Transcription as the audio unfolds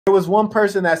There was one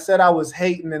person that said I was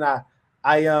hating, and I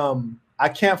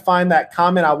can't find that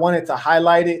comment. I wanted to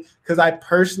highlight it because I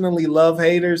personally love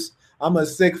haters. I'm a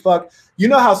sick fuck. You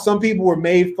know how some people were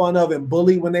made fun of and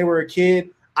bullied when they were a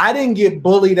kid? I didn't get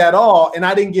bullied at all, and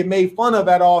I didn't get made fun of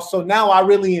at all. So now I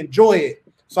really enjoy it.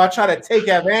 So I try to take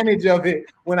advantage of it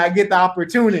when I get the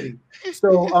opportunity.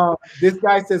 So this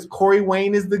guy says Corey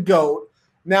Wayne is the GOAT.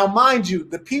 Now, mind you,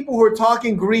 the people who are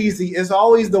talking greasy is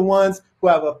always the ones who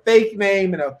have a fake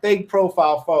name and a fake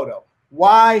profile photo.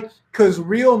 Why? Because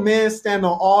real men stand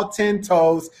on all 10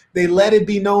 toes. They let it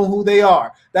be known who they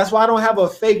are. That's why I don't have a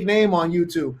fake name on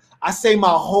YouTube. I say my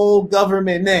whole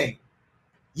government name.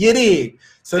 You dig?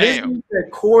 So this means that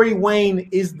Corey Wayne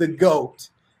is the GOAT.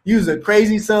 You's a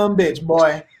crazy son bitch,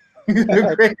 boy. You's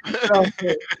a crazy son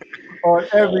bitch on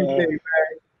everything,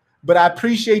 man. But I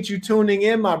appreciate you tuning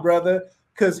in, my brother,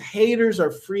 because haters are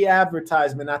free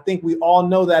advertisement. I think we all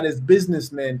know that as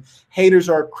businessmen, haters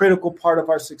are a critical part of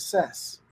our success.